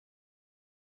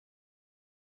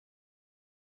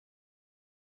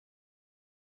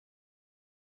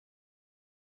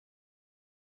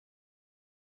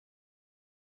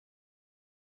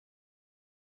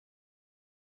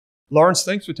Lawrence,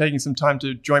 thanks for taking some time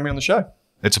to join me on the show.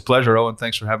 It's a pleasure, Owen.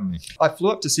 Thanks for having me. I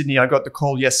flew up to Sydney. I got the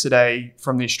call yesterday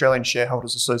from the Australian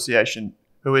Shareholders Association,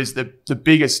 who is the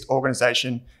biggest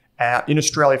organisation in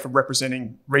Australia for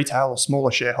representing retail or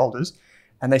smaller shareholders.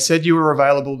 And they said you were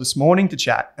available this morning to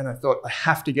chat. And I thought, I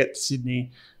have to get to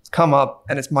Sydney, come up,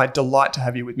 and it's my delight to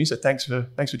have you with me. So thanks for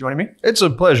joining me. It's a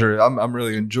pleasure. I'm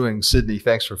really enjoying Sydney.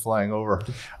 Thanks for flying over.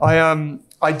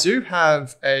 I do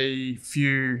have a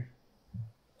few,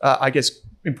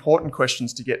 important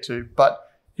questions to get to. But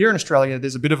here in Australia,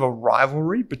 there's a bit of a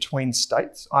rivalry between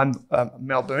states. I'm a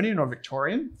Melburnian or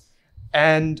Victorian.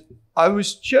 And I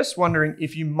was just wondering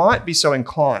if you might be so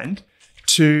inclined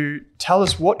to tell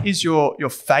us what is your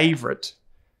favourite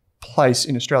place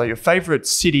in Australia, your favourite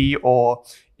city, or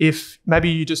if maybe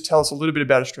you just tell us a little bit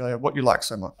about Australia, what you like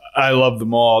so much. I love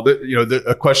them all.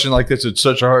 A question like this, it's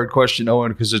such a hard question,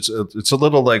 Owen, because it's a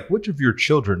little like, which of your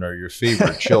children are your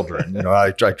favorite children?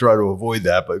 I try to avoid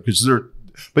that,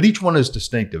 but each one is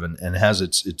distinctive and has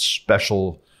its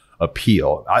special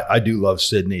appeal. I do love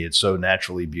Sydney. It's so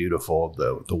naturally beautiful.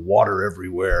 The water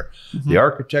everywhere. Mm-hmm. The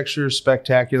architecture is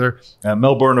spectacular.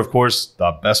 Melbourne, of course,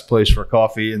 the best place for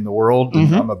coffee in the world.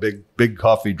 Mm-hmm. I'm a big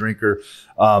coffee drinker.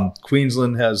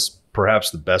 Queensland has perhaps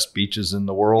the best beaches in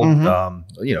the world.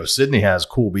 Mm-hmm. Sydney has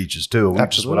cool beaches too. We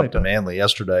just went up to Manly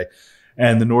yesterday,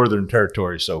 and the Northern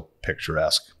Territory is so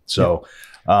picturesque. So,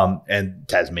 and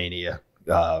Tasmania.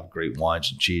 Great wines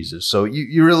and cheeses. So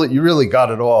you really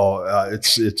got it all.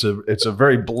 It's a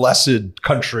very blessed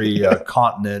country,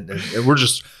 continent, and we're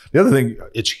just, the other thing,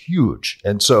 it's huge.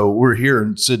 And so we're here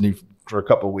in Sydney for a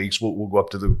couple of weeks. We'll go up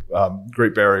to the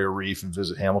Great Barrier Reef and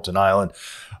visit Hamilton Island,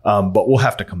 but we'll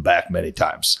have to come back many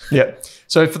times. Yeah.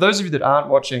 So for those of you that aren't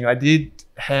watching, I did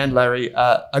hand Larry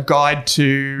a guide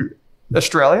to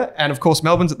Australia, and of course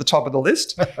Melbourne's at the top of the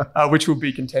list, which will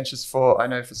be contentious for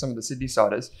some of the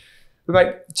Sydney-siders. But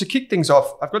mate, to kick things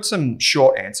off, I've got some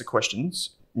short answer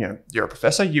questions. You're a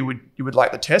professor. You would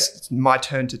like the test. It's my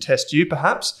turn to test you,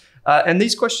 perhaps. And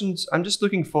these questions, I'm just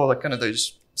looking for kind of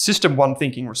those system one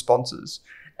thinking responses.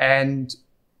 And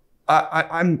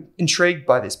I'm intrigued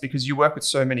by this because you work with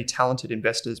so many talented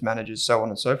investors, managers, so on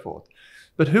and so forth.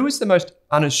 But who is the most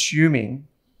unassuming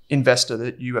investor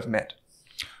that you have met?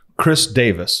 Chris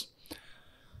Davis.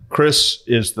 Chris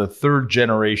is the third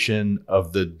generation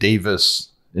of the Davis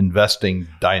investing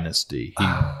dynasty.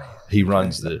 He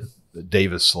runs the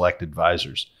Davis Select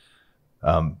Advisors.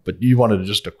 But you wanted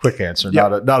just a quick answer,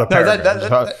 not a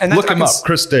paragraph. Look him up,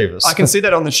 Chris Davis. I can see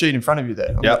that on the sheet in front of you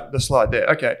there, on the slide there.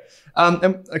 Okay.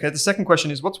 The second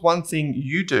question is, what's one thing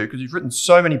you do, because you've written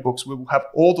so many books, we will have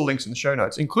all the links in the show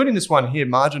notes, including this one here,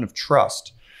 Margin of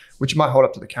Trust, which you might hold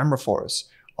up to the camera for us.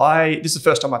 This is the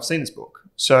first time I've seen this book.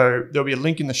 So there'll be a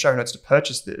link in the show notes to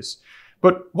purchase this.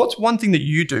 But what's one thing that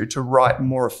you do to write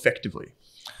more effectively?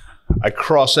 I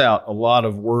cross out a lot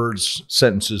of words,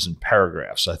 sentences, and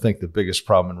paragraphs. I think the biggest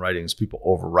problem in writing is people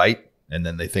overwrite, and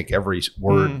then they think every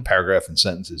word, paragraph, and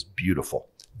sentence is beautiful.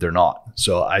 They're not.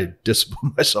 So I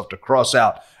discipline myself to cross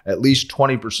out at least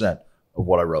 20% of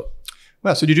what I wrote.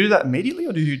 Wow. So do you do that immediately,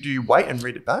 or do you wait and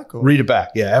read it back? Or? Read it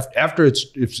back. Yeah. After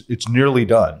it's nearly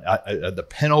done, the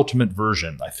penultimate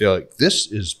version, I feel like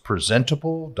this is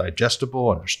presentable, digestible,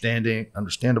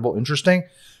 understandable, interesting.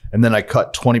 And then I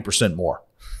cut 20% more.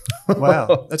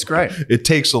 Wow. That's great. It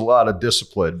takes a lot of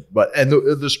discipline, and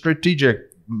the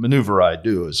strategic maneuver I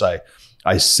do is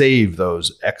I save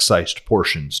those excised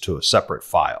portions to a separate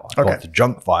file. I call it the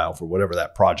junk file for whatever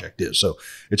that project is. So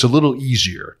it's a little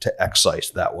easier to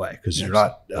excise that way because you're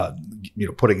not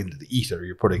putting it into the ether.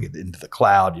 You're putting it into the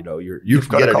cloud. You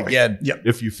can get it again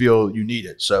if you feel you need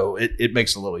it. So it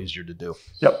makes it a little easier to do.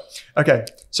 Yep. Okay.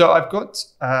 So I've got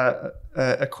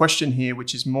a question here,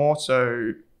 which is more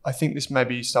so, I think this may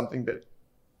be something that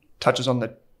touches on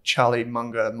the Charlie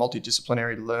Munger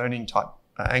multidisciplinary learning type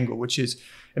angle, which is,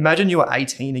 imagine you are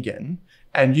 18 again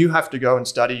and you have to go and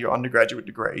study your undergraduate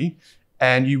degree,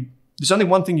 and there's only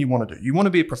one thing you want to do. You want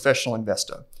to be a professional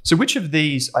investor. So which of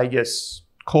these, I guess,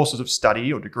 courses of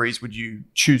study or degrees would you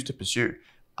choose to pursue?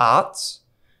 Arts,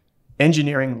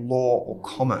 engineering, law, or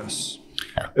commerce?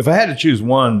 If I had to choose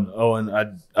one,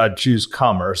 Owen, I'd choose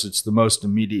commerce. It's the most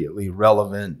immediately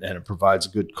relevant and it provides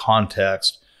good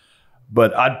context.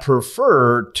 But I'd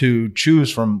prefer to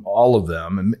choose from all of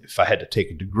them. And if I had to take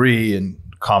a degree in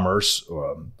commerce,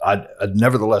 I'd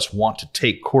nevertheless want to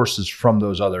take courses from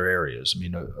those other areas. I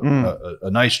mean,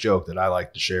 a nice joke that I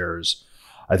like to share is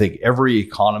I think every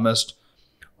economist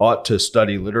ought to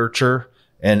study literature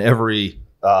and every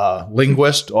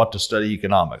linguist ought to study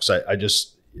economics.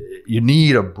 you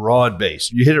need a broad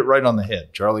base. You hit it right on the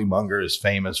head. Charlie Munger is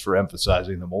famous for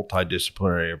emphasizing the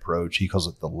multidisciplinary approach. He calls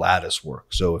it the lattice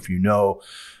work. So if you know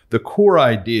the core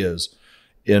ideas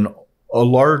in a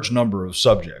large number of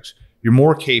subjects, you're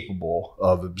more capable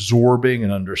of absorbing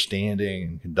and understanding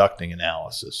and conducting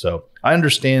analysis. So I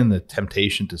understand the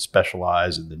temptation to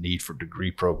specialize and the need for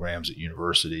degree programs at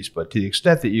universities, but to the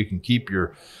extent that you can keep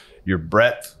your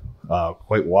breadth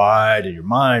quite wide and your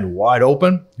mind wide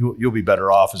open, you'll be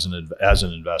better off as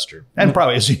an investor and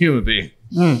probably as a human being.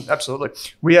 Absolutely.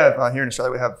 We have here in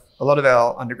Australia, we have a lot of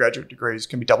our undergraduate degrees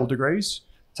can be double degrees.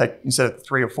 Instead of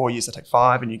 3 or 4 years, they take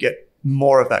 5, and you get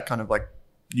more of that kind of like,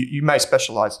 you may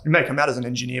specialize. You may come out as an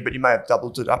engineer, but you may have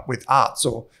doubled it up with arts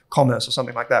or commerce or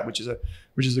something like that, which is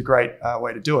a great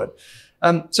way to do it.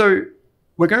 So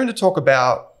we're going to talk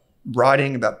about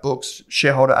writing, about books,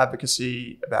 shareholder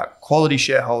advocacy, about quality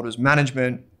shareholders,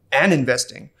 management, and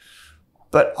investing.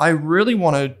 But I really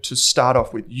wanted to start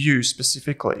off with you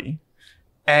specifically.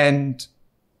 And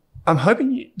I'm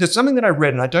hoping there's something that I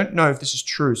read, and I don't know if this is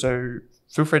true, so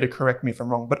feel free to correct me if I'm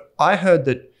wrong, but I heard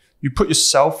that you put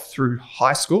yourself through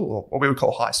high school, or what we would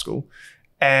call high school,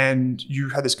 and you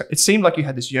had this, it seemed like you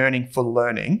had this yearning for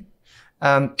learning.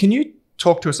 Can you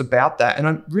talk to us about that? And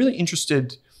I'm really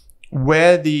interested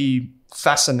where the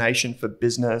fascination for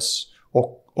business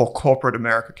or corporate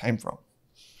America came from.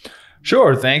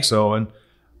 Sure. Thanks, Owen.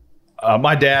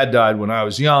 My dad died when I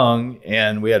was young,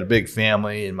 and we had a big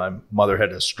family, and my mother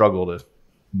had to struggle to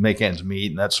make ends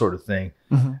meet and that sort of thing.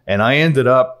 Mm-hmm. And I ended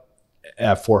up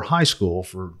for high school,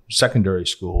 for secondary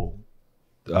school,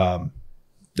 that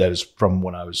is from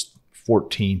when I was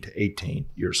 14 to 18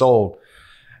 years old,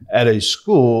 at a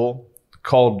school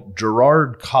called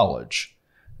Girard College.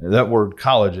 That word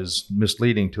college is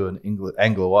misleading to an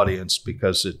Anglo audience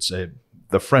because it's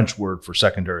the French word for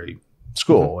secondary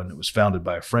school, and it was founded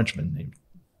by a Frenchman named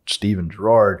Stephen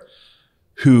Girard,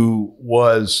 who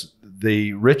was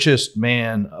the richest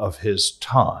man of his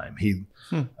time. He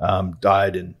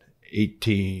died in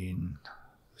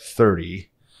 1830,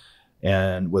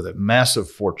 and with a massive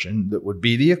fortune that would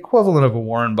be the equivalent of a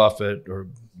Warren Buffett or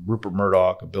Rupert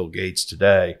Murdoch or Bill Gates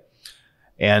today.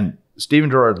 And Stephen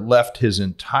Girard left his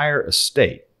entire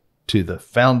estate to the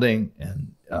founding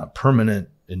and permanent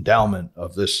endowment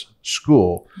of this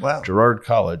school, wow. Girard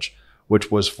College,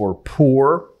 which was for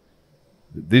poor.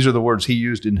 These are the words he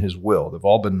used in his will. They've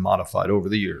all been modified over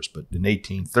the years, but in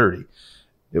 1830,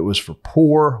 it was for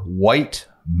poor white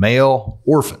male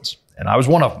orphans. And I was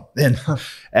one of them.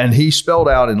 And he spelled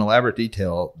out in elaborate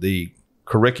detail the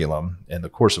curriculum and the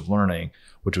course of learning,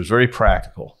 which was very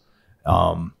practical.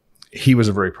 He was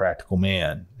a very practical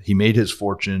man. He made his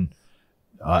fortune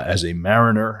as a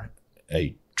mariner,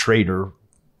 a trader,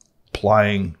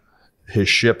 plying his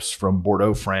ships from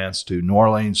Bordeaux, France to New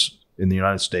Orleans in the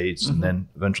United States, and then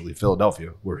eventually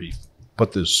Philadelphia, where he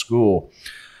put this school.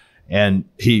 And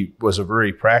he was a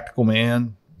very practical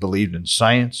man, believed in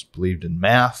science, believed in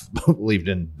math, believed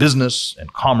in business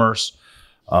and commerce.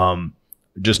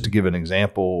 Just to give an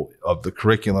example of the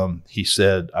curriculum, he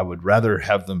said, I would rather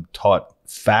have them taught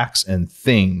facts and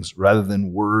things rather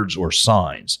than words or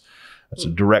signs. That's a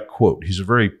direct quote. He's a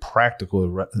very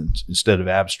practical instead of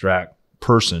abstract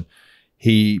person.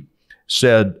 He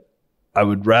said, I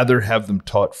would rather have them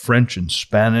taught French and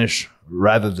Spanish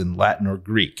rather than Latin or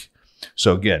Greek.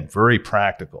 So again, very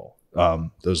practical.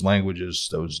 Those languages,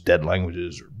 those dead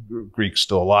languages, Greek's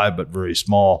still alive, but very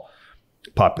small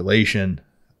population,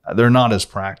 they're not as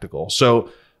practical. So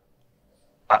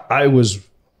I was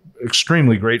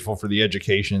extremely grateful for the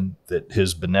education that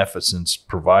his beneficence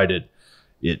provided.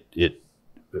 It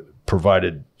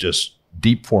provided just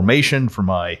deep formation for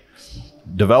my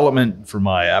development, for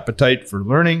my appetite for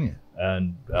learning,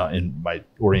 and in my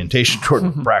orientation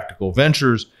toward practical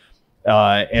ventures.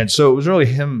 And so it was really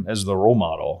him as the role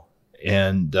model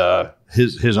and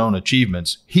his own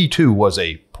achievements. He too was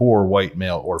a poor white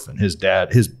male orphan. His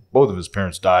dad, both of his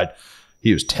parents died.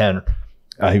 He was 10.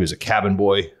 He was a cabin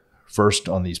boy first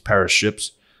on these Paris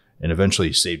ships, and eventually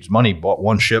he saved his money, bought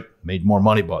one ship, made more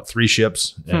money, bought 3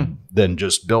 ships, and then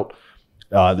just built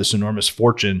this enormous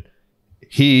fortune.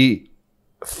 He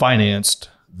financed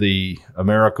the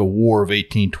America War of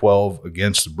 1812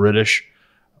 against the British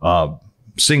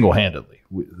single-handedly.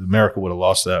 America would have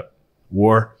lost that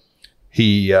war.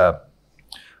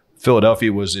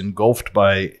 Philadelphia was engulfed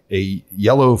by a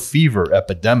yellow fever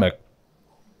epidemic.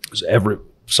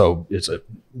 So it's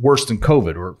worse than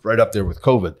COVID, or right up there with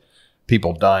COVID.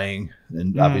 People dying,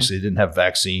 and obviously they didn't have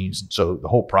vaccines. So the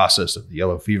whole process of the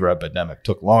yellow fever epidemic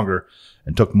took longer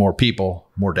and took more people,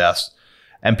 more deaths,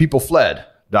 and people fled.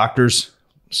 Doctors,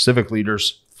 civic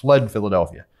leaders fled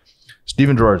Philadelphia.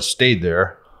 Stephen Girard stayed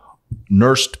there,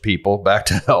 nursed people back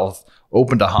to health,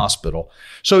 opened a hospital.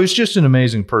 So he's just an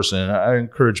amazing person. And I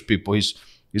encourage people. He's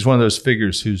one of those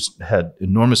figures who's had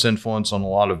enormous influence on a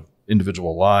lot of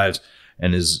individual lives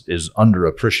and is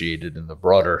underappreciated in the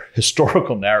broader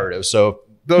historical narrative. So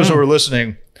those who are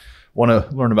listening want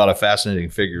to learn about a fascinating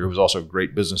figure who was also a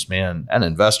great businessman and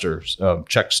investor,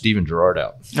 check Stephen Girard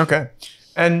out. Okay.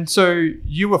 And so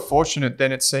you were fortunate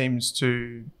then, it seems,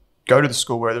 to go to the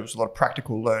school where there was a lot of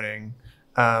practical learning,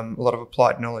 a lot of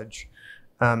applied knowledge.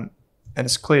 And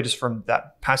it's clear just from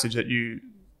that passage that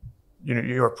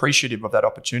you're appreciative of that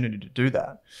opportunity to do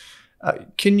that.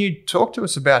 Can you talk to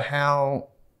us about how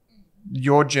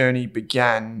your journey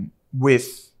began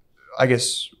with, I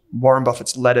guess, Warren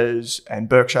Buffett's letters and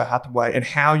Berkshire Hathaway, and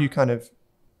how you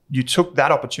you took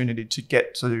that opportunity to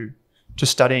get to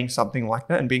studying something like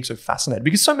that and being so fascinated?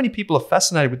 Because so many people are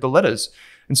fascinated with the letters,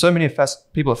 and so many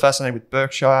people are fascinated with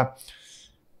Berkshire,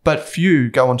 but few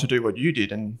go on to do what you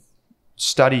did and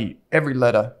study every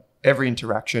letter, every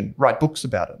interaction, write books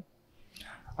about it.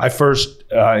 I first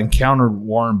encountered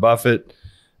Warren Buffett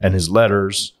and his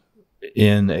letters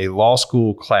in a law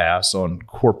school class on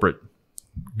corporate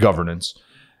governance.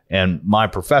 And my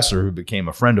professor, who became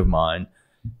a friend of mine,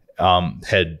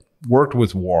 had worked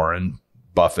with Warren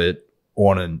Buffett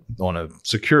on a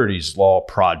securities law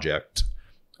project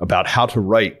about how to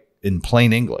write in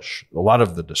plain English. A lot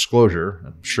of the disclosure,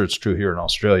 I'm sure it's true here in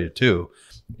Australia too,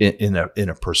 in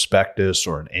a prospectus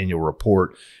or an annual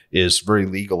report is very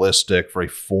legalistic, very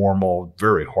formal,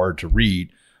 very hard to read.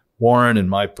 Warren and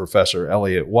my professor,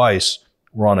 Elliot Weiss,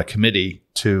 were on a committee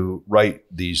to write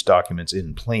these documents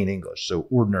in plain English so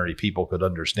ordinary people could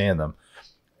understand them.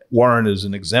 Warren is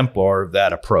an exemplar of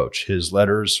that approach. His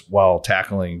letters, while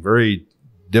tackling very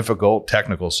difficult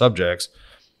technical subjects,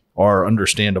 are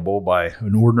understandable by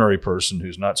an ordinary person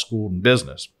who's not schooled in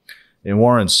business. And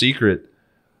Warren's secret,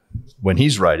 when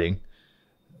he's writing,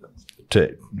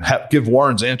 to give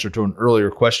Warren's answer to an earlier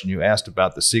question you asked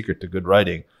about the secret to good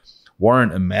writing,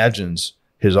 Warren imagines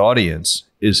his audience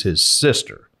is his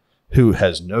sister, who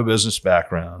has no business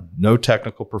background, no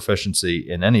technical proficiency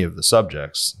in any of the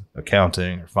subjects,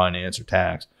 accounting or finance or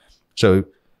tax. So,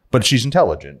 but she's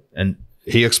intelligent. And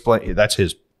he explained that's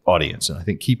his audience. And I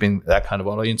think keeping that kind of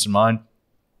audience in mind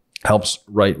helps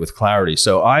write with clarity.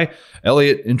 So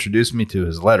Elliot introduced me to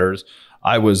his letters.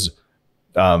 I was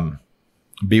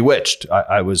bewitched.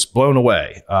 I was blown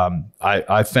away.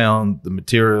 I found the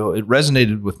material, it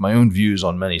resonated with my own views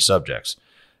on many subjects,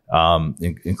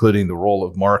 including the role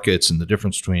of markets and the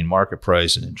difference between market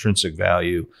price and intrinsic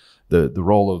value, the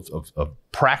role of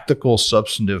practical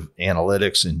substantive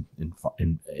analytics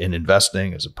in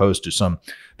investing, as opposed to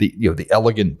the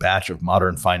elegant batch of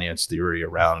modern finance theory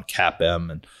around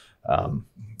CAPM and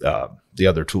the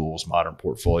other tools, modern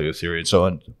portfolio theory, and so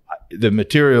on. The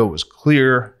material was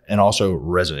clear and also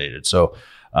resonated. So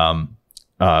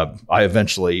I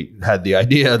eventually had the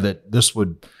idea that this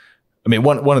would,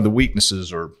 one of the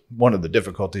weaknesses or one of the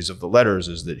difficulties of the letters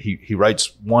is that he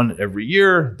writes one every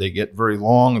year. They get very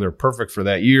long. They're perfect for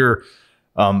that year.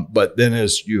 But then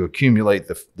as you accumulate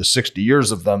the 60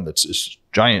 years of them, that's this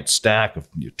giant stack of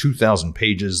 2,000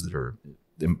 pages that are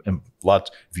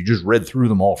lots. If you just read through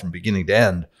them all from beginning to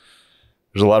end,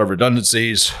 there's a lot of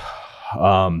redundancies.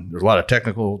 There's a lot of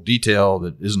technical detail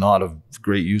that is not of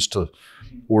great use to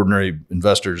ordinary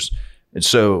investors. And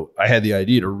so I had the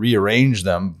idea to rearrange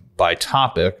them by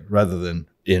topic rather than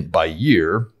by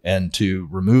year, and to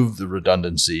remove the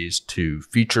redundancies, to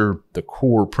feature the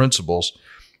core principles.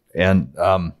 And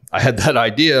I had that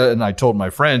idea, and I told my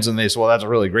friends, and they said, well, that's a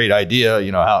really great idea.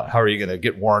 How are you going to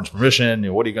get Warren's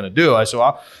permission? What are you going to do? I said,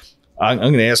 well, I'm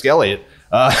going to ask Elliot.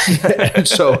 And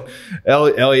so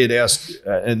Elliot asked,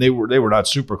 and they were not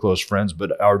super close friends,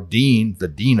 but our dean, the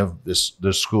dean of this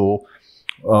school,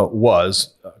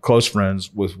 was close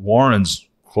friends with Warren's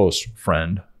close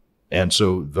friend. And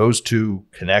so those two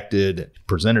connected,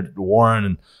 presented it to Warren,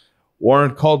 and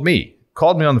Warren called me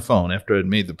on the phone after I'd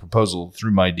made the proposal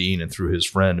through my dean and through his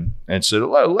friend, and said,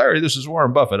 Larry, this is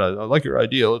Warren Buffett. I like your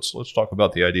idea. Let's talk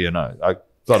about the idea. And I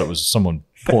thought it was someone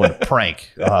pulling a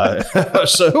prank.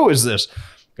 So who is this?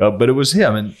 But it was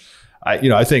him. And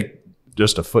I think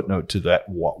just a footnote to that.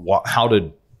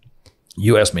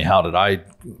 You asked me, how did I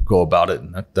go about it?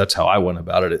 And that's how I went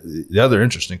about it. The other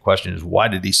interesting question is, why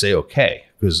did he say okay?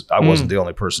 Because I wasn't the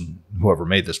only person who ever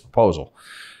made this proposal.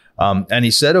 And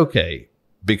he said okay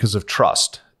because of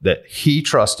trust, that he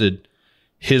trusted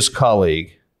his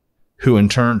colleague, who in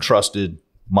turn trusted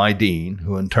my dean,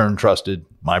 who in turn trusted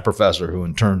my professor, who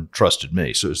in turn trusted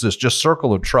me. So it's this just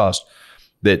circle of trust.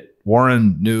 that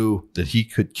Warren knew that he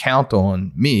could count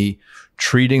on me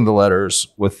treating the letters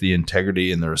with the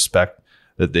integrity and the respect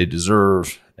that they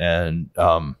deserve. And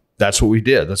that's what we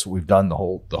did. That's what we've done the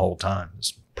whole time,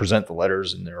 is present the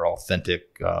letters in their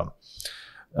authentic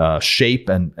shape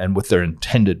and with their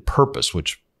intended purpose,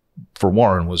 which for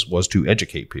Warren was to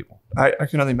educate people. I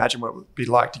can only imagine what it would be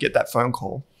like to get that phone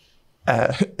call.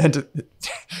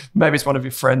 Maybe it's one of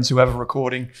your friends, whoever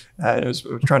recording, was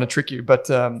trying to trick you, but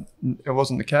it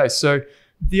wasn't the case. So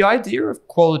the idea of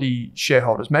quality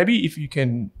shareholders, maybe if you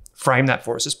can frame that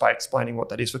for us just by explaining what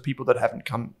that is for people that haven't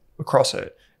come across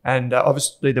it. And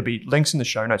obviously there'll be links in the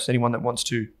show notes to anyone that wants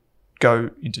to go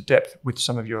into depth with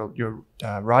some of your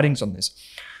writings on this.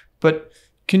 But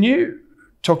can you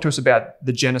talk to us about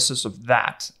the genesis of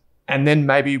that? And then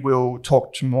maybe we'll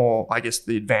talk to more, I guess,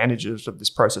 the advantages of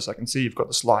this process. I can see you've got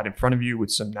the slide in front of you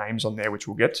with some names on there, which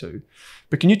we'll get to.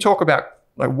 But can you talk about,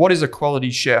 like, what is a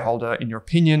quality shareholder in your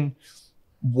opinion?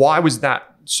 Why was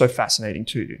that so fascinating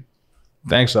to you?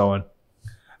 Thanks, Owen.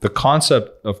 The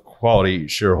concept of quality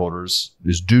shareholders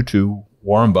is due to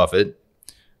Warren Buffett,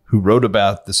 who wrote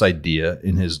about this idea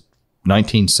in his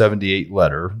 1978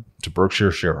 letter to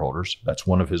Berkshire shareholders. That's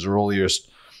one of his earliest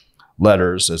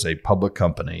letters as a public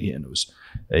company, and it was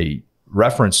a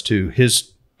reference to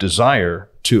his desire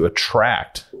to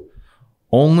attract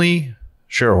only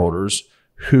shareholders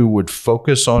who would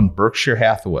focus on Berkshire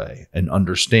Hathaway and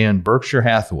understand Berkshire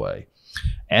Hathaway,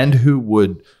 and who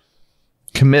would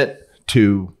commit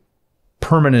to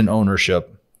permanent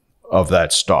ownership of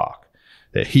that stock.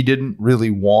 That he didn't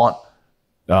really want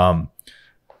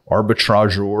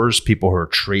arbitrageurs, people who are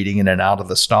trading in and out of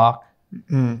the stock.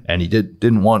 And he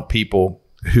didn't want people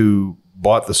who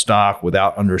bought the stock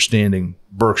without understanding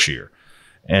Berkshire.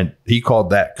 And he called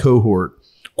that cohort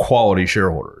quality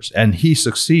shareholders. And he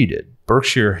succeeded.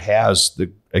 Berkshire has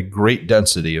a great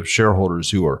density of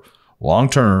shareholders who are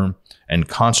long-term and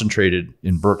concentrated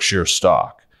in Berkshire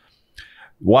stock.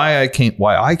 Why I came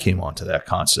onto that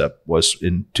concept was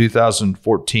in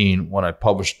 2014 when I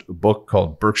published a book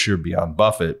called Berkshire Beyond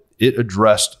Buffett. It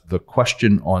addressed the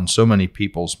question on so many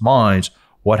people's minds: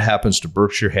 what happens to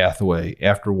Berkshire Hathaway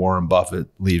after Warren Buffett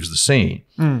leaves the scene?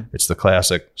 It's the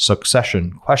classic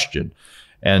succession question.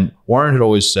 And Warren had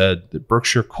always said that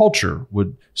Berkshire culture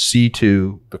would see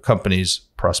to the company's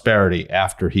prosperity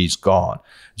after he's gone.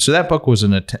 So that book was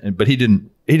but he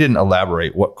didn't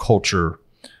elaborate what culture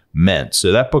meant.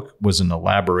 So that book was an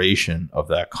elaboration of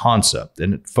that concept,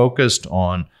 and it focused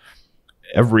on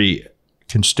every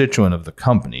constituent of the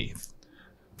company: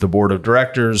 the board of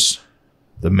directors,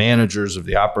 the managers of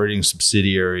the operating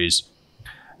subsidiaries,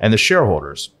 and the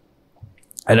shareholders.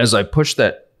 And as I pushed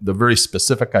the very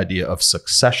specific idea of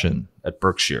succession at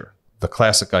Berkshire, the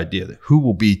classic idea that who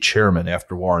will be chairman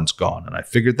after Warren's gone, and I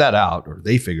figured that out, or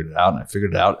they figured it out, and I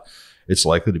figured it out, it's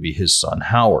likely to be his son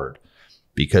Howard,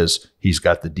 because he's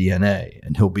got the DNA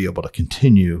and he'll be able to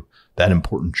continue that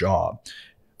important job.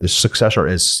 The successor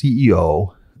as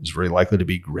CEO is very likely to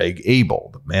be Greg Abel,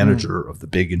 the manager of the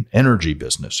big energy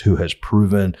business, who has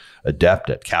proven adept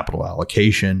at capital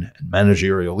allocation and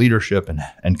managerial leadership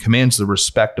and commands the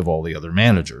respect of all the other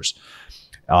managers.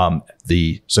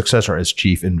 The successor as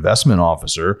chief investment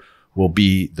officer will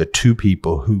be the two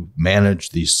people who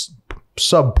manage these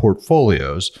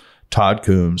sub-portfolios, Todd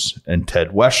Coombs and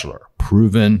Ted Weschler,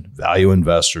 proven value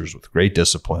investors with great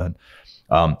discipline.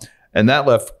 And that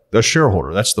left the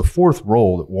shareholder. That's the fourth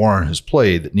role that Warren has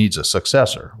played that needs a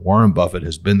successor. Warren Buffett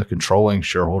has been the controlling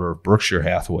shareholder of Berkshire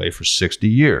Hathaway for 60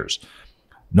 years.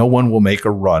 No one will make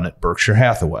a run at Berkshire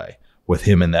Hathaway with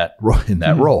him in that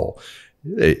role.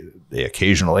 They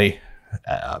occasionally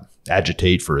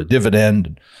agitate for a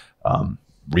dividend.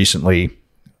 Recently,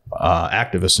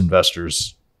 activist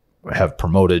investors have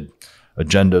promoted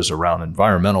agendas around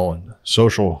environmental and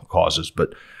social causes,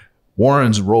 but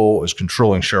Warren's role as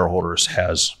controlling shareholders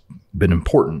has been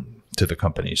important to the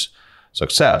company's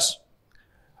success.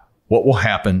 What will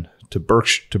happen to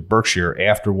Berkshire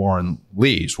after Warren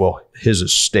leaves? Well, his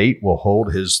estate will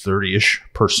hold his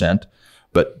 30-ish%,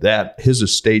 but his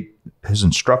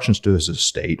instructions to his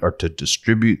estate are to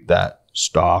distribute that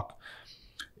stock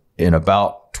in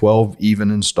about 12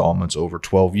 even installments over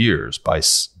 12 years by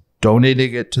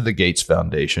donating it to the Gates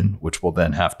Foundation, which will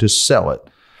then have to sell it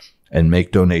and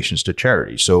make donations to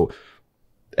charity. So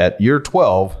at year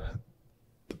 12,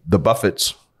 the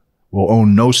Buffetts will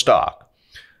own no stock.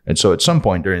 And so at some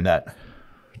point during that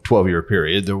 12-year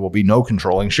period, there will be no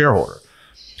controlling shareholder.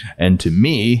 And to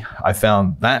me, I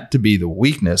found that to be the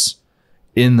weakness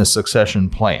in the succession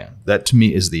plan. That to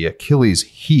me is the Achilles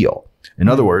heel. In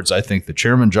other words, I think the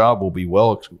chairman job will be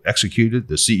well executed.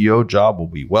 The CEO job will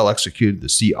be well executed. The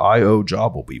CIO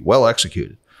job will be well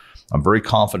executed. I'm very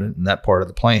confident in that part of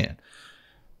the plan.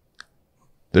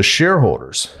 The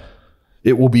shareholders,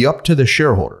 it will be up to the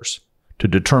shareholders to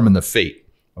determine the fate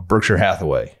of Berkshire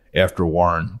Hathaway after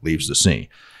Warren leaves the scene.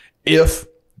 If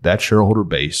that shareholder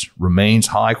base remains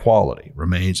high quality,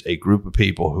 remains a group of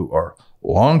people who are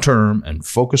long-term and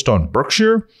focused on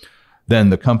Berkshire, then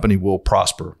the company will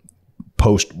prosper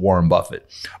post Warren Buffett.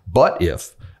 But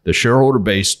if the shareholder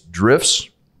base drifts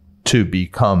to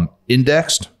become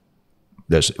indexed,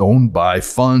 that's owned by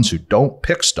funds who don't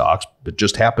pick stocks, but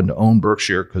just happen to own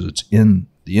Berkshire because it's in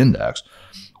the index,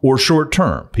 or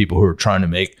short-term, people who are trying to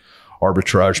make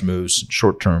arbitrage moves,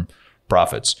 short-term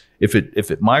profits. If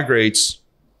it migrates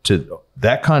to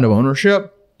that kind of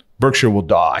ownership, Berkshire will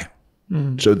die.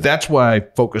 So that's why I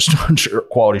focused on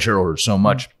quality shareholders so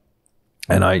much.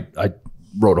 And I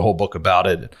wrote a whole book about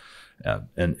it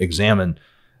and examined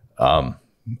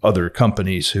other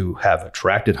companies who have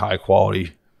attracted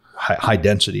high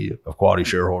density of quality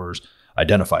shareholders,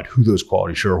 identified who those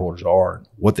quality shareholders are and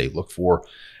what they look for.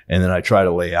 And then I try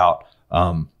to lay out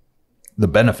the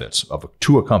benefits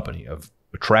to a company of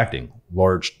attracting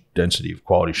large density of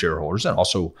quality shareholders, and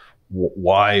also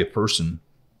why a person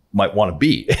might want to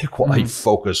be a quality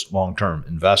focused long-term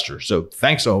investor. So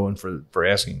thanks, Owen, for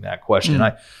asking that question.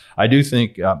 I do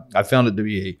think I found it to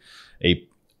be a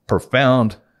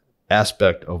profound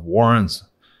aspect of Warren's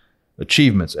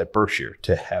achievements at Berkshire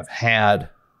to have had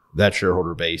that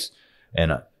shareholder base,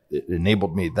 and it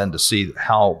enabled me then to see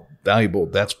how valuable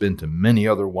that's been to many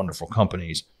other wonderful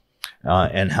companies,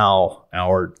 and how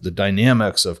the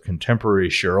dynamics of contemporary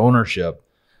share ownership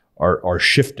are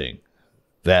shifting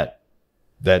that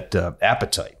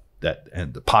appetite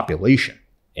and the population.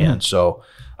 And so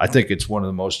I think it's one of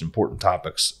the most important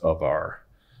topics of our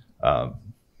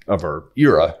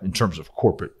era in terms of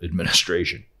corporate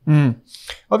administration.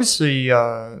 Obviously,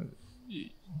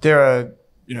 there are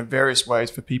various ways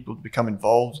for people to become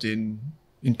involved in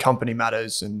company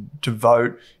matters and to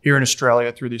vote. Here in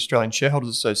Australia, through the Australian Shareholders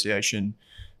Association,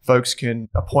 folks can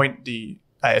appoint the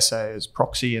ASA as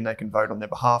proxy and they can vote on their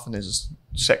behalf, and there's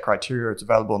a set criteria. It's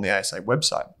available on the ASA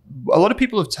website. A lot of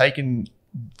people have taken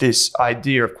this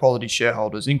idea of quality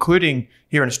shareholders, including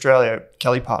here in Australia,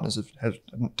 Kelly Partners have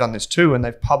done this too, and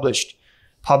they've published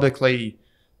publicly,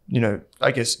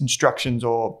 I guess, instructions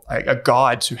or a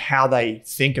guide to how they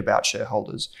think about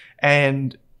shareholders.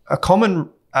 And a common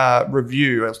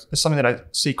review, something that I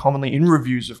see commonly in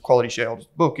reviews of quality shareholders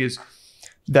book, is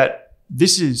that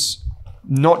this is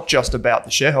not just about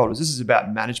the shareholders. This is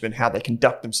about management, how they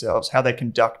conduct themselves, how they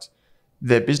conduct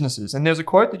their businesses. And there's a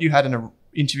quote that you had in an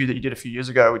interview that you did a few years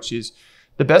ago, which is,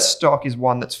 the best stock is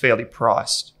one that's fairly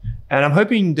priced. And I'm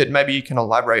hoping that maybe you can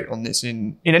elaborate on this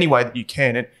in any way that you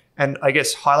can, and I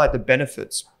guess highlight the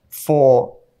benefits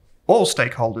for all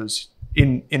stakeholders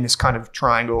in this kind of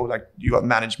triangle. Like, you got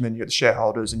management, you got the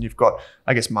shareholders, and you've got,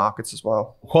 I guess, markets as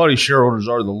well. Quality shareholders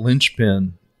are the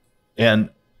linchpin. And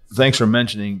thanks for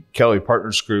mentioning Kelly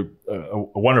Partners Group,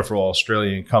 a wonderful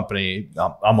Australian company.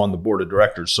 I'm on the board of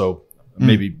directors, so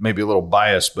maybe a little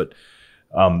biased, but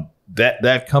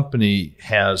that company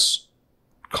has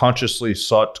consciously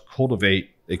sought to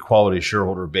cultivate a quality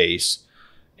shareholder base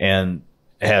and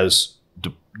has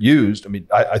used.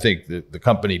 I think the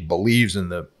company believes in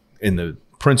the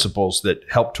principles that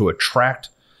help to attract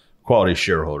quality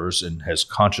shareholders and has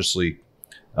consciously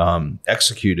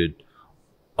executed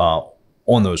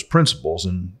on those principles.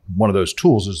 And one of those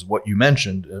tools is what you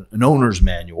mentioned, an owner's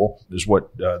manual is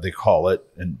what they call it.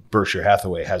 And Berkshire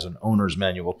Hathaway has an owner's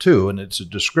manual too. And it's a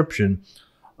description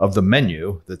of the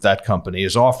menu that company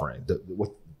is offering,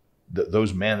 what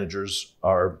those managers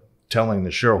are telling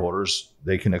the shareholders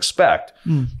they can expect.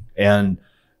 And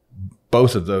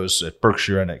both of those at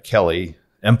Berkshire and at Kelly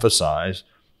emphasize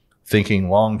thinking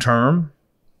long-term,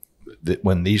 that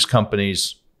when these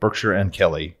companies, Berkshire and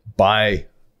Kelly, buy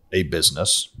a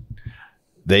business,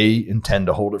 they intend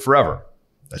to hold it forever.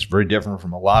 That's very different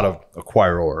from a lot of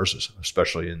acquirers,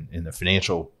 especially in the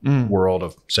financial world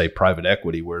of, say, private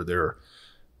equity, where they're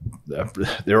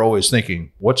always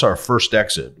thinking, what's our first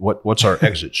exit? What's our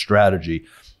exit strategy?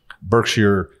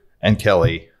 Berkshire and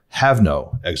Kelly have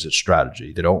no exit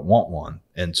strategy. They don't want one.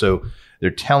 And so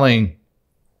they're telling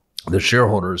the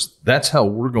shareholders, that's how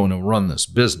we're going to run this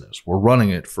business. We're running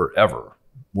it forever.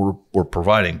 We're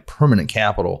providing permanent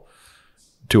capital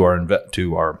to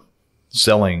our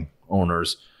selling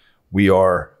owners. We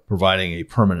are providing a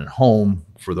permanent home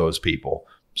for those people.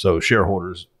 So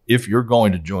shareholders, if you're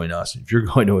going to join us, if you're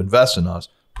going to invest in us,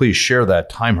 please share that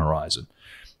time horizon.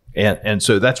 And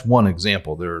so that's one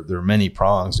example. There are many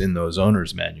prongs in those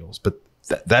owners' manuals, but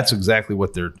that's exactly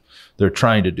what they're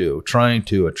trying to do, trying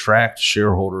to attract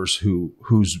shareholders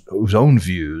whose own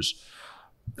views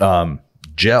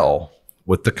gel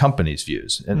with the company's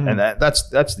views. And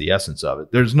that's the essence of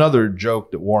it. There's another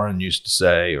joke that Warren used to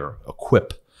say, or a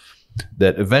quip,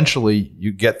 that eventually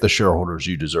you get the shareholders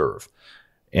you deserve.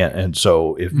 And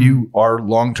so if you are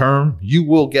long-term, you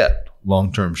will get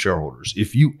long-term shareholders.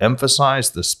 If you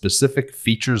emphasize the specific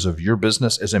features of your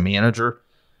business as a manager,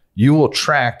 you will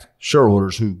attract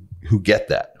shareholders who get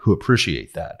that, who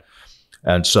appreciate that.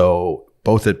 And so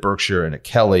both at Berkshire and at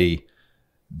Kelly,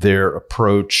 their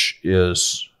approach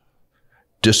is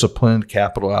disciplined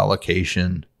capital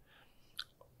allocation,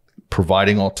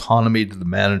 providing autonomy to the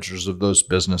managers of those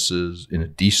businesses in a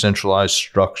decentralized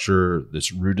structure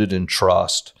that's rooted in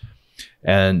trust.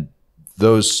 And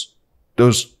those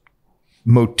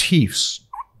motifs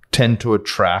tend to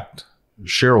attract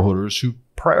shareholders who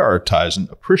prioritize and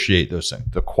appreciate those things,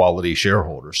 the quality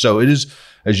shareholders. So it is,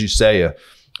 as you say, a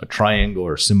triangle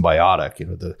or symbiotic.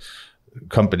 The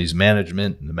company's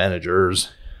management and the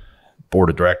managers, board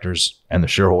of directors, and the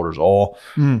shareholders all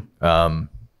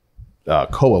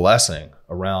coalescing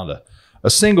around a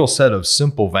single set of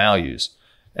simple values.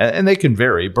 And they can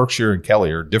vary. Berkshire and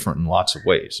Kelly are different in lots of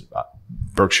ways.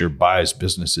 Berkshire buys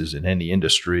businesses in any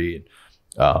industry,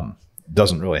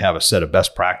 doesn't really have a set of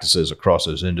best practices across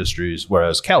those industries,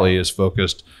 whereas Kelly is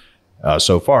focused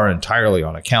so far entirely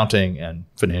on accounting and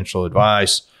financial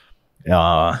advice,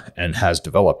 and has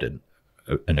developed an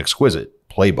exquisite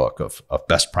playbook of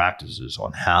best practices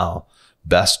on how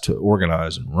best to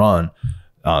organize and run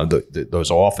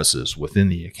those offices within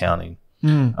the accounting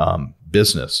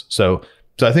business. So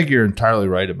I think you're entirely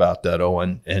right about that,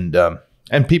 Owen.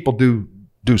 And people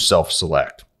do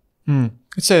self-select.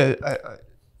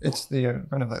 It's the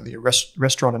kind of like the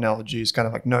restaurant analogy is kind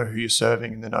of like know who you're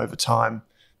serving, and then over time,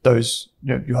 those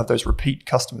you have those repeat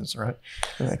customers, right?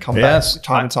 And they come back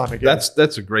time and time again.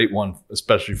 That's a great one,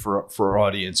 especially for our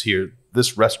audience here.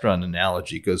 This restaurant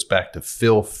analogy goes back to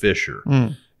Phil Fisher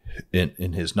in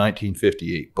his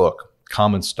 1958 book,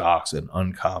 Common Stocks and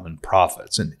Uncommon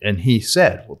Profits. And he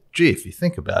said, well, gee, if you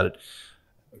think about it,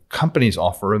 companies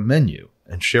offer a menu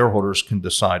and shareholders can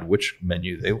decide which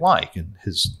menu they like. And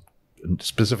his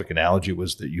specific analogy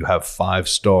was that you have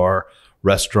 5-star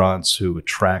restaurants who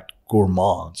attract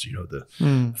gourmands,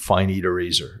 the fine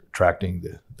eateries are attracting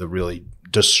the really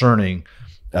discerning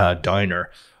diner,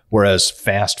 whereas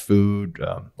fast food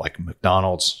like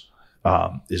McDonald's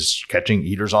is catching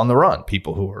eaters on the run,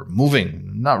 people who are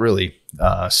moving, not really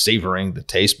savoring the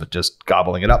taste, but just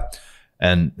gobbling it up.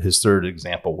 And his third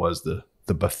example was the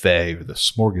buffet or the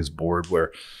smorgasbord,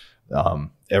 where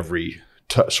every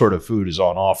sort of food is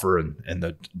on offer, and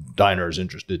the diner is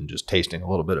interested in just tasting a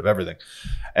little bit of everything.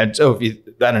 And so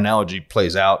that analogy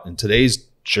plays out in today's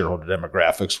shareholder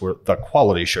demographics, where the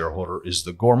quality shareholder is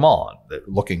the gourmand. They're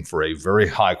looking for a very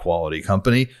high quality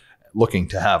company, looking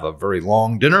to have a very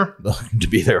long dinner, looking to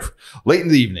be there late in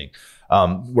the evening.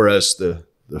 Whereas the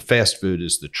fast food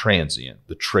is the transient,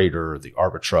 the trader, the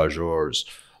arbitrageurs,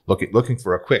 looking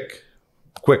for a quick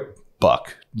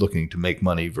buck, looking to make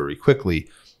money very quickly,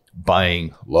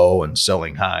 buying low and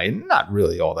selling high, and not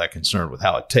really all that concerned with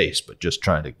how it tastes, but just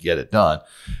trying to get it done.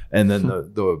 And then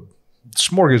the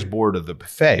smorgasbord of the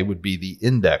buffet would be the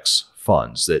index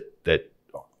funds that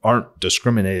aren't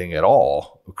discriminating at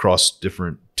all across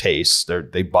different tastes.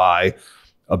 They buy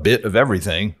a bit of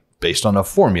everything based on a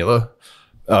formula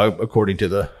according to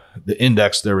the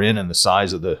index they're in and the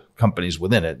size of the companies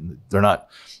within it. They're not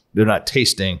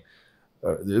tasting.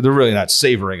 They're really not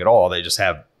savoring at all. They just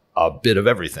have a bit of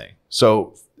everything.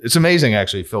 So it's amazing,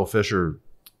 actually. Phil Fisher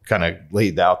kind of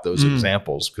laid out those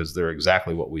examples because they're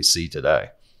exactly what we see today.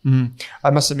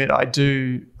 I must admit, I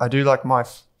do like my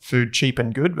food cheap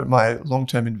and good, but my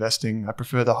long-term investing, I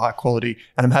prefer the high quality,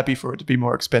 and I'm happy for it to be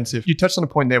more expensive. You touched on a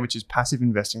point there, which is passive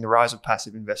investing. The rise of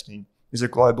passive investing is a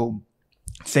global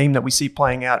theme that we see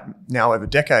playing out now over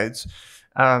decades.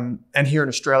 And here in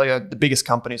Australia, the biggest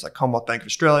companies like Commonwealth Bank of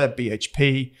Australia,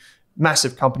 BHP,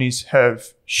 massive companies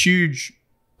have huge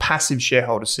passive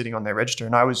shareholders sitting on their register.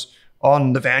 And I was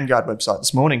on the Vanguard website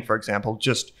this morning, for example,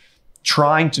 just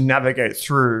trying to navigate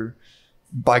through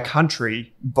by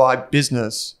country, by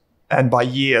business, and by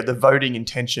year, the voting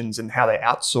intentions and how they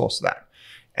outsource that.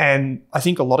 And I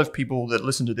think a lot of people that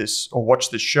listen to this or watch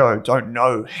this show don't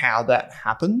know how that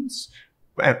happens.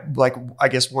 And I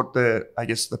guess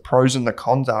the pros and the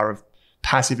cons are of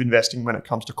passive investing when it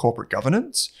comes to corporate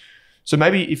governance. So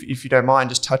maybe if you don't mind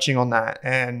just touching on that,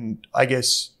 and I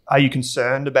guess, are you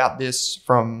concerned about this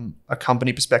from a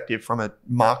company perspective, from a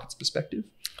market's perspective?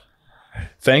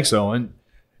 Thanks, Owen.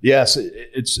 Yes,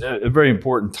 it's a very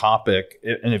important topic.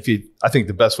 And I think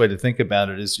the best way to think about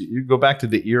it is you go back to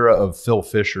the era of Phil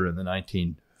Fisher in the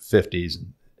 1950s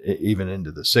and even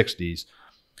into the 60s.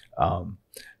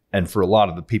 And for a lot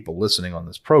of the people listening on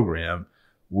this program,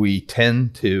 we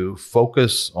tend to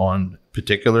focus on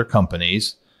particular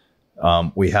companies.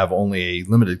 We have only a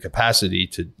limited capacity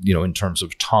to, in terms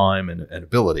of time and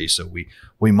ability. So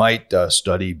we might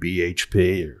study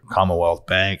BHP or Commonwealth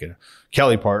Bank and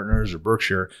Kelly Partners or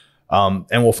Berkshire, and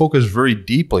we'll focus very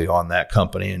deeply on that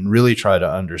company and really try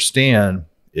to understand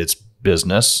its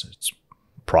business, its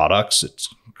products,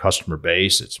 its customer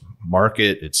base, its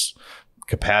market, its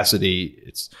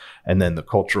capacity, and then the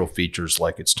cultural features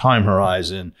like its time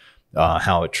horizon,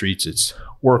 how it treats its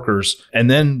workers, and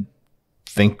then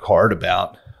think hard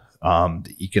about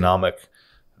the economic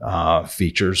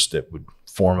features that would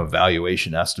form a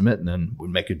valuation estimate, and then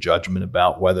would make a judgment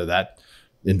about whether that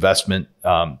investment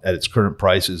at its current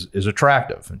price is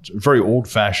attractive. It's a very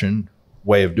old-fashioned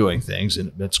way of doing things,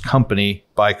 and it's company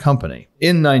by company.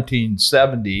 In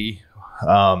 1970,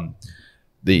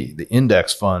 the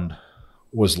index fund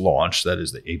was launched. That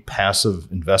is a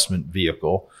passive investment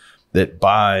vehicle that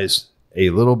buys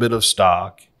a little bit of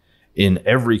stock in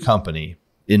every company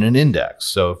in an index.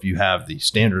 So if you have the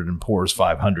Standard & Poor's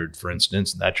 500, for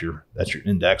instance, and that's your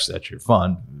index, that's your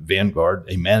fund, Vanguard,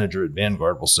 a manager at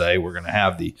Vanguard will say, we're going to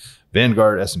have the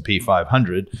Vanguard S&P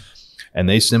 500, and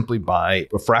they simply buy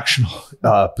a fractional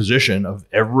position of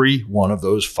every one of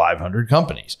those 500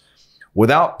 companies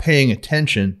without paying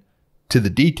attention to the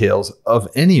details of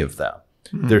any of them.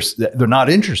 They're not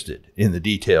interested in the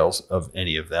details of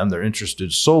any of them. They're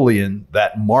interested solely in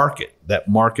that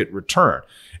market return.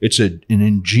 It's an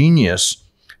ingenious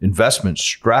investment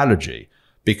strategy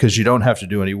because you don't have to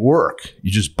do any work. You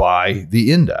just buy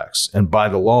the index, and by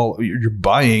the law, you're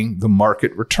buying the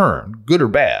market return, good or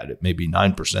bad. It may be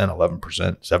 9%, 11%,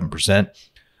 7%.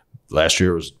 Last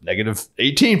year it was negative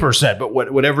 18%, but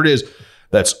whatever it is,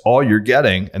 that's all you're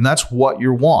getting, and that's what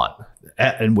you want.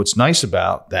 And what's nice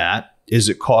about that is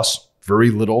it costs very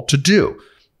little to do.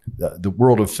 The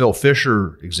world of Phil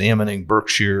Fisher examining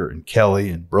Berkshire and Kelly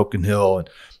and Broken Hill and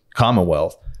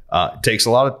Commonwealth takes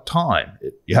a lot of time.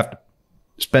 You have to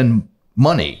spend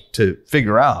money to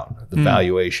figure out the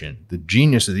valuation. The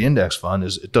genius of the index fund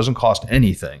is it doesn't cost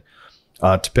anything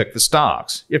to pick the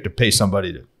stocks. You have to pay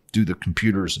somebody to do the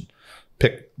computers and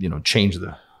pick, change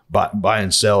the buy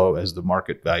and sell as the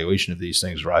market valuation of these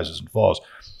things rises and falls.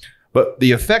 But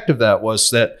the effect of that was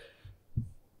that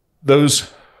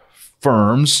those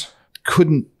firms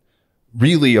couldn't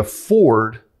really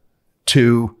afford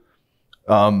to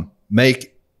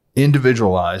make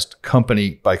individualized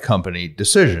company by company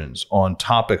decisions on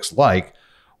topics like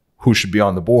who should be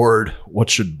on the board, what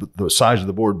should the size of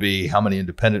the board be, how many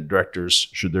independent directors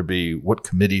should there be, what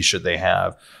committees should they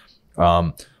have,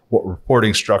 what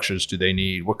reporting structures do they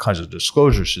need, what kinds of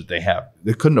disclosures should they have.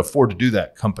 They couldn't afford to do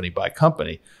that company by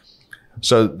company.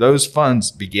 So those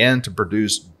funds began to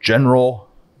produce general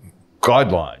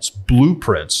guidelines,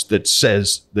 blueprints that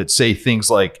say things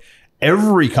like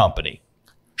every company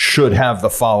should have the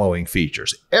following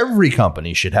features. Every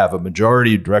company should have a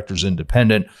majority of directors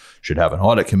independent, should have an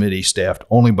audit committee staffed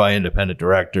only by independent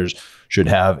directors, should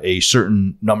have a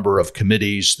certain number of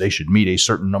committees. They should meet a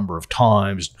certain number of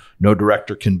times. No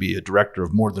director can be a director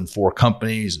of more than 4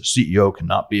 companies. A CEO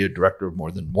cannot be a director of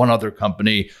more than one other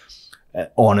company.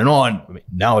 On and on. I mean,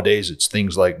 nowadays, it's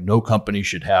things like no company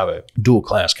should have a dual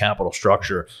class capital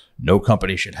structure. No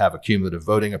company should have a cumulative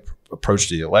voting approach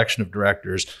to the election of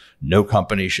directors. No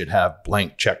company should have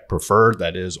blank check preferred,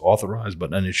 that is authorized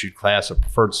but unissued class of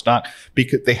preferred stock,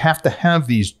 because they have to have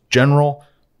these general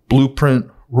blueprint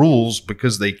rules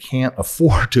because they can't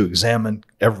afford to examine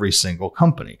every single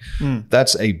company.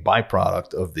 That's a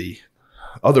byproduct of the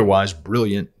otherwise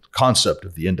brilliant concept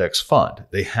of the index fund.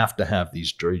 They have to have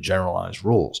these very generalized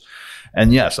rules.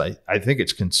 And yes, I think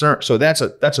it's concerned. So that's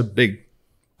a big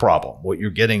problem. What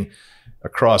you're getting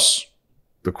across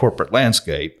the corporate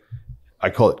landscape,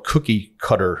 I call it cookie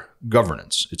cutter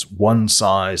governance. It's one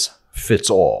size fits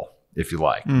all, if you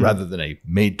like, rather than a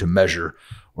made to measure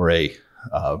or a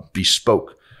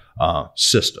bespoke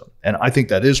system. And I think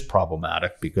that is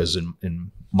problematic because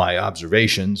in my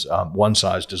observations, one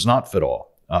size does not fit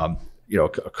all. A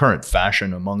current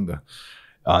fashion among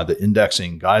the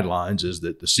indexing guidelines is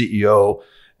that the CEO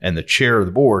and the chair of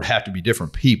the board have to be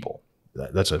different people.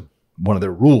 That's one of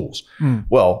their rules.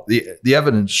 Well, the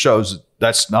evidence shows that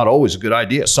that's not always a good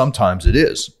idea. Sometimes it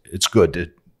is. It's good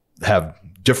to have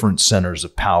different centers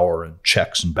of power and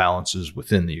checks and balances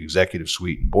within the executive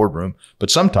suite and boardroom. But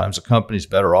sometimes a company's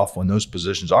better off when those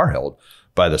positions are held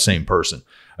by the same person.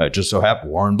 It just so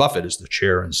happened Warren Buffett is the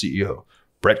chair and CEO.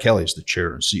 Brett Kelly is the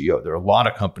chair and CEO. There are a lot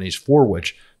of companies for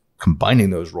which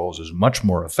combining those roles is much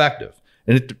more effective.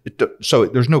 And so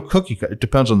there's no cookie cut. It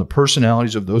depends on the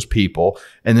personalities of those people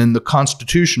and then the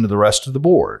constitution of the rest of the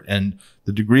board and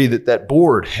the degree that that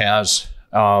board has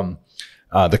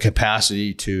the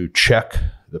capacity to check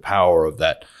the power of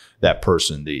that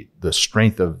person, the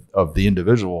strength of the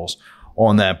individuals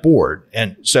on that board.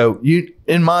 And so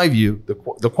in my view,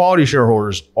 the quality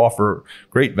shareholders offer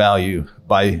great value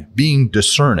by being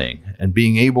discerning and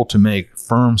being able to make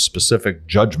firm specific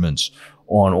judgments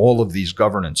on all of these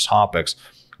governance topics,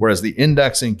 whereas the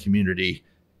indexing community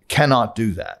cannot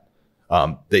do that.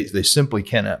 They simply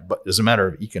cannot, but as a matter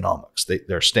of economics,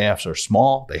 their staffs are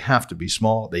small. They have to be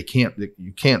small.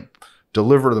 You can't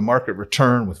deliver the market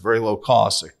return with very low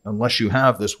costs unless you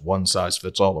have this one size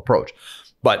fits all approach.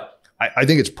 But I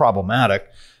think it's problematic,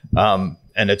 and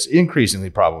it's increasingly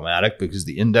problematic because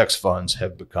the index funds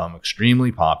have become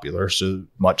extremely popular, so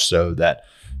much so that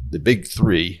the big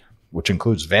three, which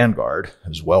includes Vanguard,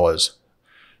 as well as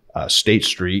State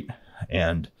Street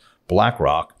and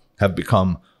BlackRock, have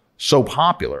become so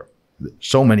popular that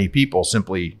so many people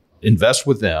simply invest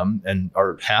with them and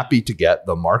are happy to get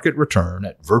the market return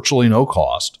at virtually no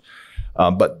cost.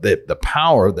 But the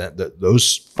power that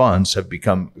those funds have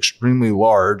become extremely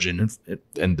large, and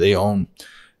they own,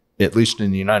 at least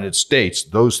in the United States,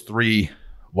 those three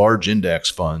large index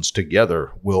funds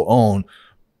together will own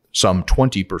some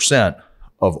 20%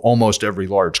 of almost every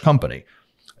large company.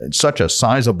 And such a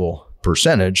sizable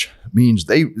percentage means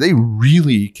they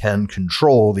really can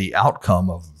control the outcome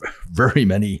of very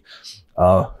many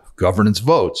governance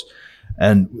votes.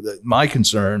 And my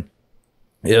concern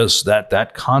is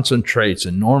that concentrates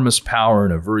enormous power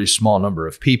in a very small number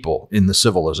of people in the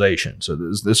civilization. So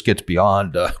this gets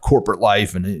beyond corporate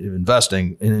life and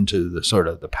investing into the sort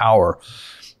of the power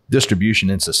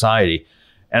distribution in society.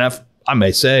 And if I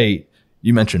may say,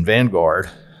 you mentioned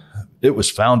Vanguard.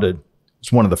 It's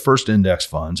one of the first index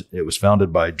funds. It was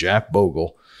founded by Jack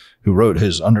Bogle, who wrote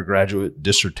his undergraduate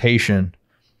dissertation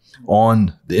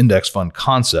on the index fund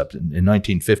concept in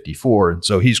 1954. And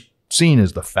so he's seen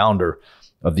as the founder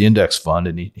of the index fund,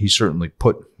 and he certainly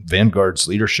put Vanguard's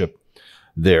leadership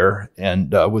there,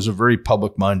 and was a very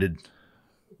public-minded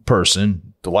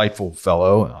person, delightful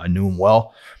fellow. I knew him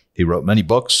well. He wrote many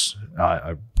books.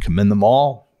 I commend them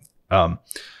all.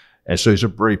 And so he's a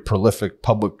very prolific,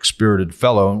 public-spirited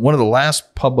fellow. And one of the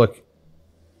last public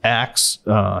acts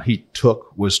he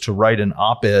took was to write an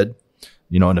op-ed,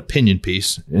 an opinion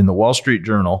piece in the Wall Street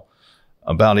Journal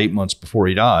about 8 months before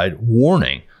he died,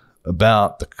 warning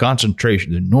about the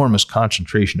enormous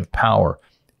concentration of power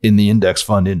in the index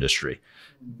fund industry,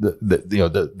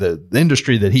 the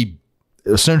industry that he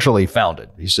essentially founded.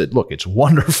 He said, "Look, it's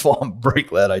wonderful. I'm very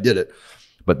glad I did it,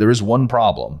 but there is one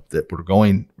problem that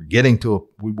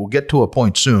we will get to a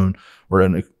point soon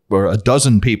where a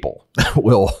dozen people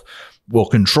will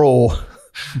control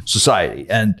society."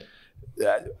 And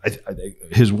I think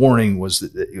his warning was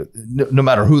that no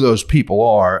matter who those people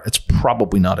are, it's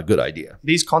probably not a good idea.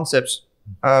 These concepts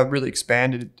are really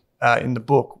expanded in the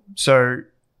book. So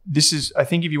this is, I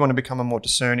think, if you want to become a more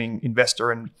discerning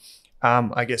investor and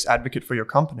I guess advocate for your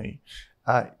company,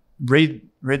 read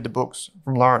the books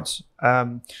from Lawrence.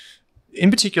 In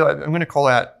particular, I'm going to call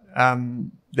out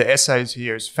the essays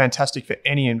here is fantastic for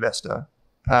any investor.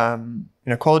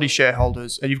 Quality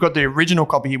Shareholders. You've got the original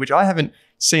copy here, which I haven't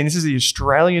seen. This is the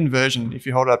Australian version. If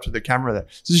you hold it up to the camera there,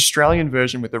 this is the Australian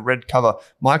version with the red cover.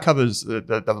 My cover's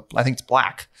I think it's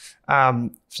black.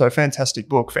 So fantastic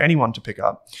book for anyone to pick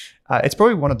up. It's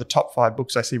probably one of the top 5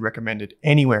 books I see recommended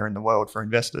anywhere in the world for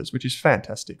investors, which is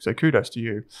fantastic. So kudos to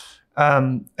you.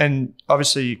 And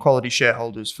obviously Quality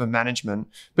Shareholders for management.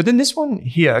 But then this one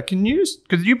here,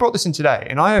 because you brought this in today,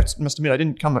 and I must admit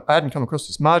I hadn't come across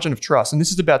this, margin of trust. And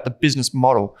this is about the business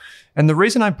model. And the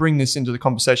reason I bring this into the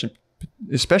conversation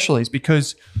especially is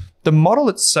because the model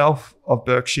itself of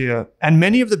Berkshire and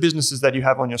many of the businesses that you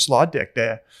have on your slide deck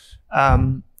there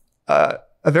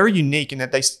are very unique in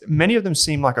that many of them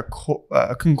seem like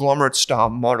a conglomerate style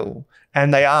model,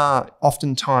 and they are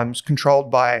oftentimes controlled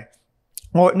by,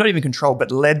 or not even controlled, but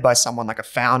led by someone like a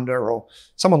founder or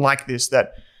someone like this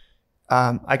that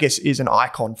I guess is an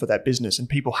icon for that business, and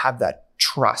people have that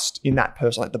trust in that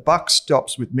person. Like the buck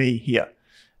stops with me here.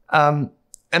 And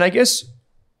I guess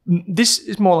this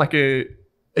is more like a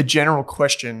general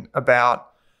question about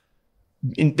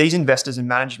these investors and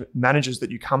managers that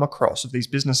you come across of these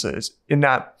businesses, in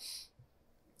that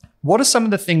what are some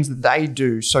of the things that they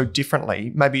do so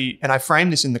differently? Maybe, and I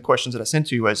frame this in the questions that I sent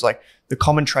to you as like the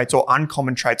common traits or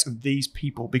uncommon traits of these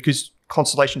people, because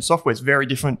Constellation Software is very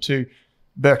different to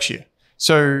Berkshire.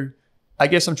 So I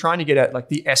guess I'm trying to get at like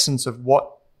the essence of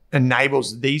what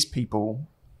enables these people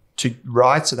to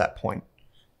rise to that point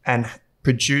and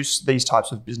produce these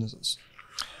types of businesses.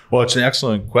 Well, it's an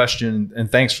excellent question.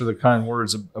 And thanks for the kind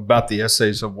words about the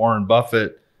Essays of Warren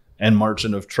Buffett and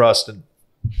Margin of Trust. And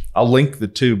I'll link the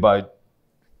two by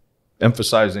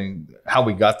emphasizing how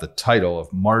we got the title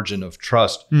of Margin of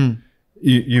Trust.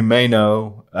 You may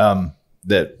know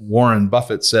that Warren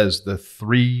Buffett says the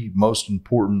three most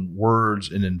important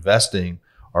words in investing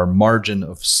are margin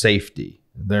of safety.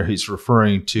 There he's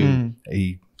referring to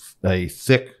a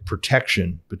thick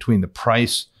protection between the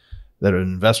price that an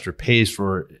investor pays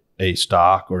for a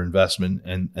stock or investment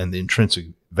and the intrinsic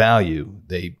value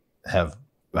they have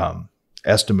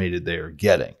estimated they are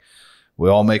getting. We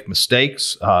all make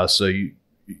mistakes, so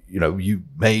you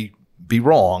may be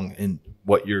wrong in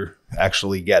what you're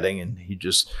actually getting. And he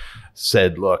just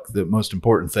said, look, the most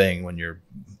important thing when you're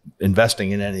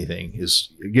investing in anything is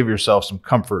give yourself some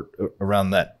comfort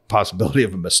around that possibility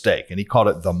of a mistake. And he called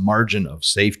it the margin of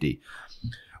safety.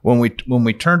 When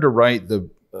we turn to write the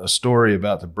story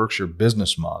about the Berkshire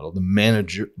business model, the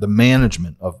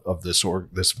management of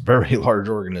this very large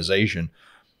organization,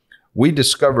 we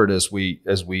discovered as we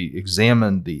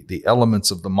examined the elements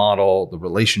of the model, the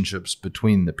relationships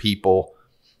between the people,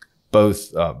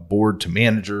 both board to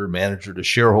manager, manager to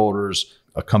shareholders,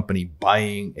 a company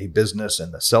buying a business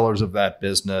and the sellers of that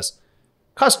business,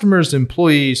 customers,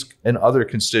 employees, and other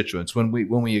constituents. When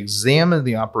we examined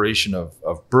the operation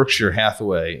of Berkshire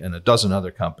Hathaway and a dozen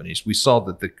other companies, we saw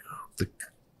that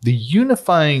the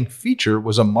unifying feature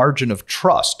was a margin of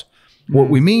trust. What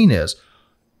we mean is,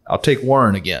 I'll take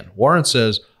Warren again. Warren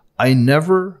says, I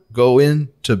never go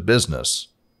into business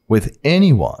with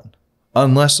anyone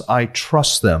unless I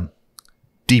trust them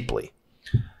deeply.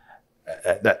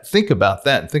 Think about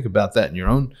that, and think about that in your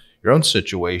own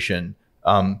situation.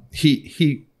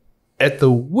 He at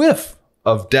the whiff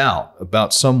of doubt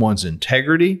about someone's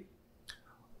integrity,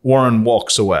 Warren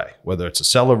walks away, whether it's a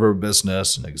seller of a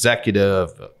business, an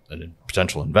executive, a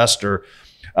potential investor.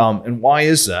 And why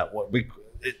is that?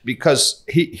 Because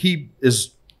he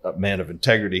is a man of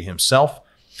integrity himself,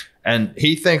 and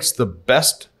he thinks the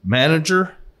best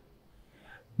manager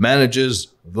manages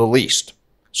the least.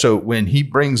 So when he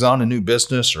brings on a new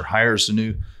business or hires a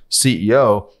new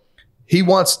CEO, he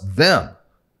wants them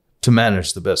to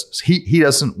manage the business. He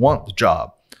doesn't want the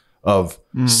job of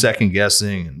second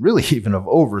guessing and really even of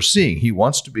overseeing. He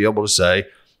wants to be able to say,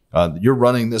 you're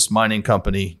running this mining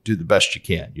company, do the best you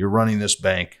can. You're running this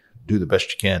bank, do the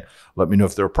best you can. Let me know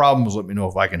if there are problems. Let me know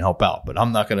if I can help out. But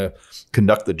I'm not going to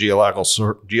conduct the geological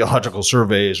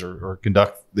surveys or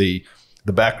conduct the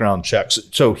background checks.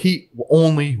 So he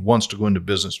only wants to go into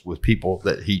business with people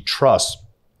that he trusts.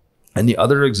 And the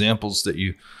other examples that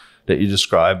you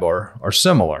describe are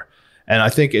similar. And I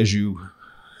think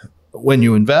when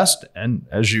you invest and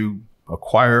as you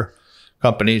acquire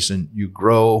companies and you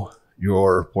grow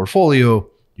your portfolio,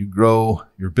 you grow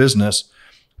your business,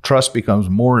 trust becomes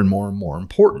more and more and more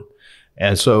important.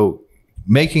 And so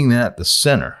making that the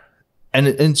center and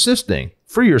insisting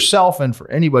for yourself and for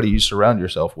anybody you surround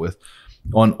yourself with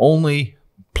on only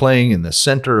playing in the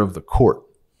center of the court.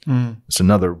 It's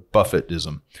another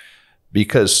Buffettism,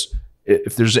 because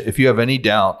if you have any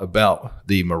doubt about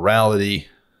the morality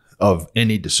of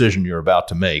any decision you're about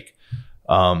to make,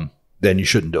 then you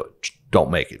shouldn't do it.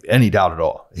 Don't make it. Any doubt at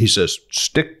all. He says,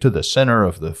 stick to the center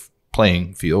of the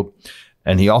playing field.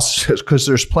 And he also says, because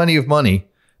there's plenty of money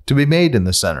to be made in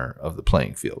the center of the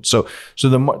playing field. So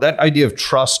that idea of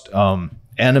trust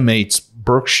animates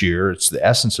Berkshire. It's the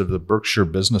essence of the Berkshire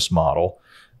business model.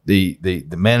 The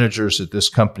managers at this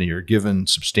company are given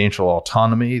substantial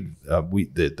autonomy.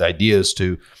 The idea is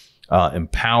to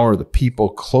empower the people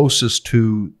closest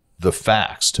to the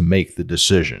facts to make the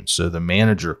decision. So the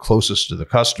manager closest to the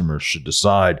customer should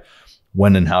decide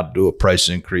when and how to do a price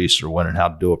increase or when and how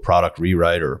to do a product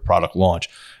rewrite or a product launch,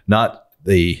 not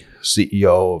the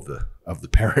CEO of the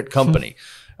parent company.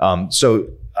 It's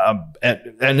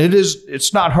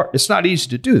not hard. It's not easy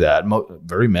to do that.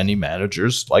 Very many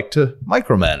managers like to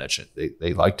micromanage it.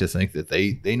 They like to think that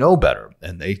they know better,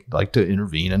 and they like to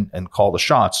intervene and call the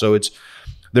shots. So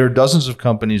there are dozens of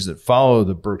companies that follow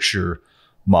the Berkshire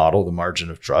model, the margin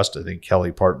of trust. I think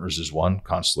Kelly Partners is one,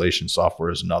 Constellation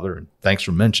Software is another, and thanks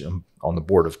for mentioning, I'm on the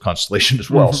board of Constellation as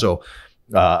well. So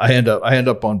I end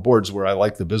up on boards where I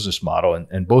like the business model,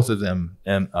 and both of them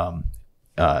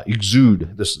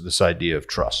exude this idea of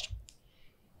trust.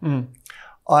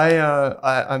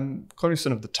 I'm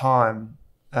cognizant of the time,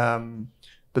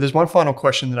 but there's one final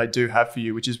question that I do have for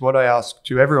you, which is what I ask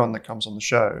to everyone that comes on the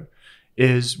show,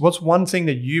 is what's one thing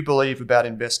that you believe about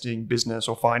investing, business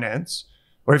or finance,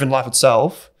 or even life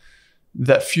itself,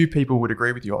 that few people would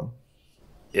agree with you on?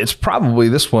 It's probably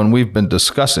this one we've been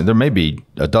discussing. There may be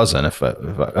a dozen if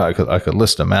I could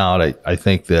list them out. I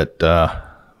think that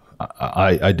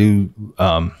I do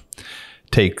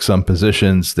take some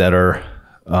positions that are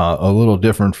a little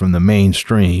different from the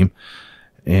mainstream.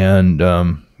 And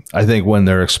I think when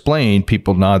they're explained,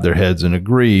 people nod their heads and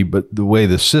agree. But the way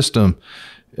the system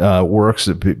works,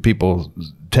 people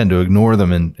tend to ignore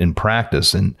them in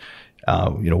practice. And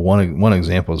one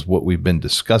example is what we've been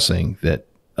discussing, that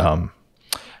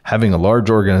having a large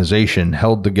organization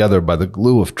held together by the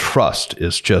glue of trust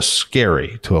is just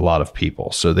scary to a lot of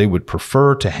people. So they would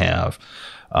prefer to have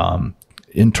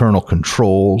internal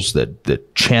controls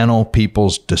that channel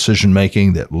people's decision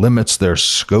making, that limits their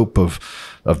scope of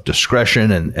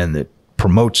discretion, and that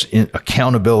promotes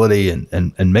accountability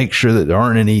and make sure that there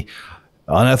aren't any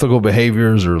unethical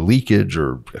behaviors or leakage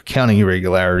or accounting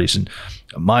irregularities. And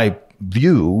my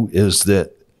view is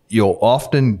that you'll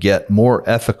often get more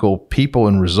ethical people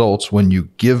and results when you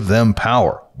give them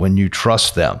power, when you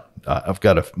trust them. I've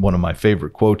got one of my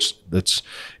favorite quotes that's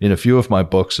in a few of my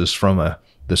books is from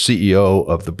the CEO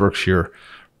of the Berkshire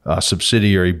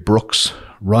subsidiary Brooks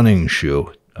Running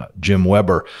Shoe, Jim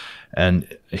Weber.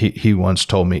 And he once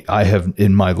told me,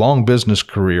 in my long business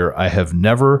career, I have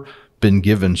never been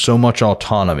given so much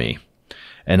autonomy,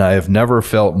 and I have never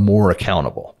felt more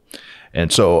accountable.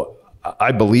 And so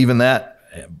I believe in that.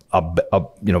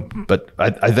 But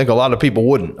I think a lot of people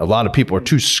wouldn't. A lot of people are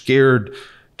too scared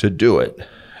to do it.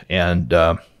 And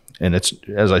it's,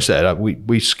 as I said,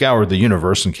 we scoured the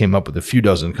universe and came up with a few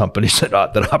dozen companies that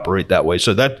operate that way.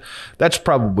 So that's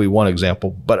probably one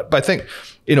example. But I think,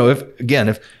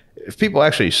 if people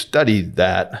actually studied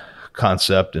that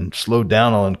concept and slowed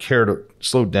down and cared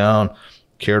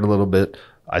a little bit,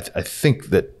 I think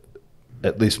that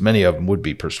at least many of them would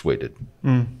be persuaded.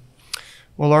 Mm.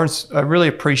 Well, Lawrence, I really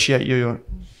appreciate your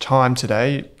time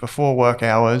today before work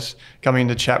hours, coming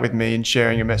to chat with me and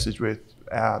sharing your message with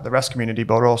the Rask community,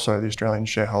 but also the Australian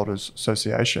Shareholders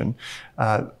Association.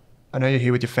 I know you're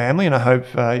here with your family, and I hope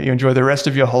you enjoy the rest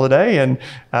of your holiday and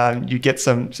you get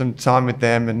some time with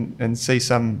them and see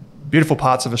some beautiful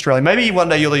parts of Australia. Maybe one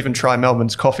day you'll even try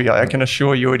Melbourne's coffee. I can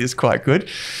assure you it is quite good.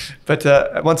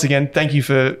 But once again, thank you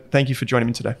for joining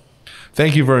me today.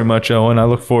 Thank you very much, Owen. I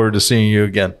look forward to seeing you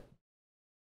again.